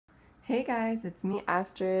Hey guys, it's me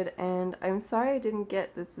Astrid, and I'm sorry I didn't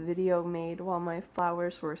get this video made while my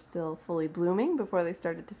flowers were still fully blooming before they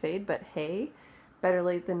started to fade, but hey, better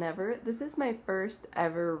late than never. This is my first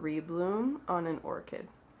ever rebloom on an orchid.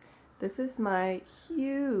 This is my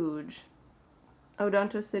huge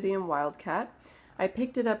Odontocidium Wildcat. I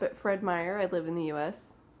picked it up at Fred Meyer, I live in the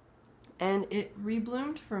US, and it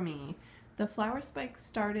rebloomed for me. The flower spikes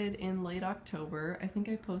started in late October. I think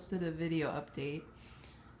I posted a video update.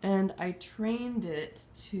 And I trained it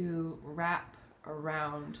to wrap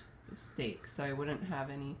around the stake so I wouldn't have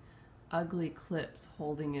any ugly clips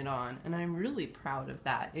holding it on. And I'm really proud of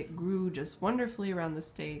that. It grew just wonderfully around the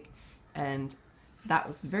stake, and that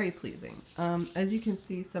was very pleasing. As you can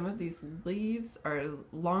see, some of these leaves are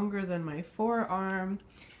longer than my forearm.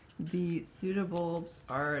 The pseudobulbs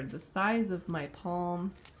are the size of my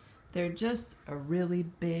palm. They're just a really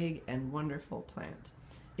big and wonderful plant.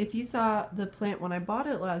 If you saw the plant when I bought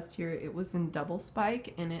it last year, it was in double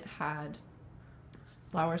spike and it had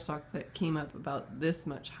flower stalks that came up about this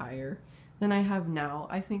much higher than I have now.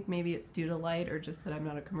 I think maybe it's due to light or just that I'm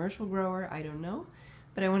not a commercial grower, I don't know.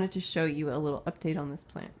 But I wanted to show you a little update on this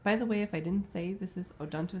plant. By the way, if I didn't say, this is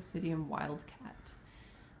Odontocidium Wildcat.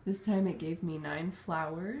 This time it gave me 9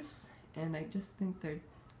 flowers and I just think they're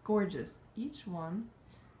gorgeous. Each one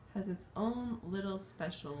has its own little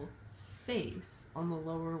special face. On the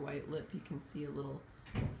lower white lip you can see a little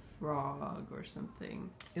frog or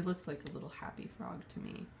something. It looks like a little happy frog to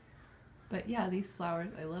me. But yeah, these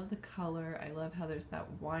flowers, I love the color. I love how there's that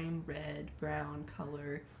wine red brown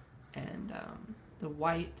color, and the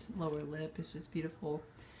white lower lip is just beautiful.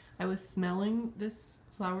 I was smelling these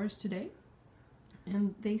flowers today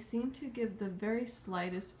and they seem to give the very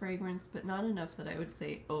slightest fragrance, but not enough that I would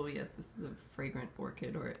say, oh yes, this is a fragrant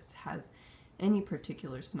orchid, or it has any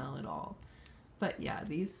particular smell at all. But yeah,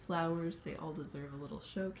 these flowers, they all deserve a little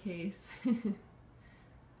showcase.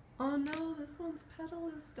 Oh no, this one's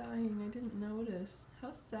petal is dying. I didn't notice.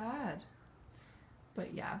 How sad.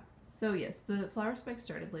 But yeah, so yes, the flower spike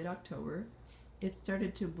started late October. It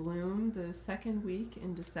started to bloom the second week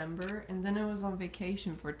in December, and then I was on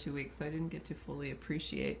vacation for 2 weeks, so I didn't get to fully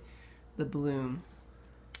appreciate the blooms.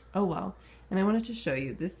 Oh well. And I wanted to show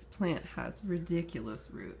you, this plant has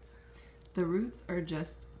ridiculous roots. The roots are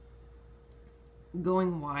just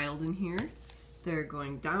going wild in here. They're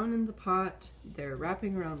going down in the pot, they're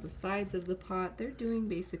wrapping around the sides of the pot. They're doing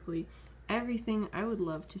basically everything I would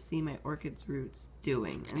love to see my orchid's roots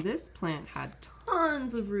doing. And this plant had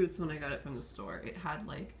tons of roots when I got it from the store. It had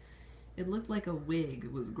like, it looked like a wig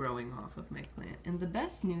was growing off of my plant. And the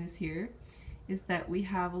best news here is that we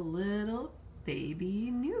have a little baby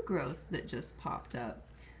new growth that just popped up.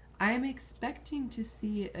 I am expecting to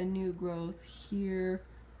see a new growth here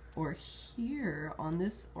or here on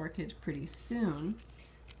this orchid pretty soon,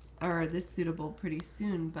 or this pseudobulb pretty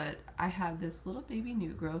soon, but I have this little baby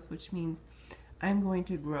new growth, which means I'm going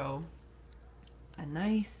to grow a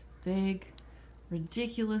nice, big,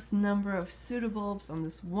 ridiculous number of pseudobulbs on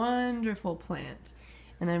this wonderful plant,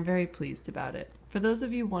 and I'm very pleased about it. For those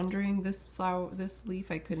of you wondering, this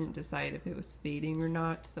leaf, I couldn't decide if it was fading or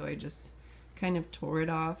not, so I just kind of tore it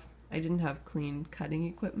off. I didn't have clean cutting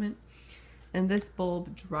equipment, and this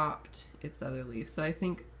bulb dropped its other leaf. So I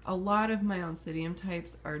think a lot of my Oncidium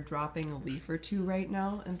types are dropping a leaf or two right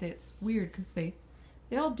now, and it's weird because they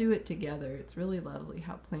all do it together. It's really lovely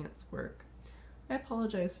how plants work. I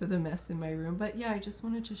apologize for the mess in my room, but yeah, I just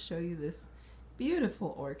wanted to show you this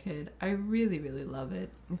beautiful orchid. I really, really love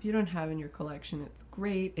it. If you don't have it in your collection, it's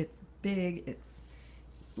great. It's big, it's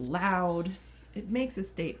loud. It makes a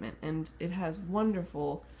statement, and it has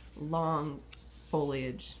wonderful long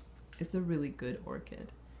foliage. It's a really good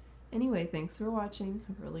orchid. Anyway, thanks for watching.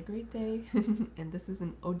 Have a really great day. And this is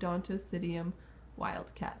an Odontocidium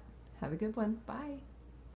Wildcat. Have a good one. Bye.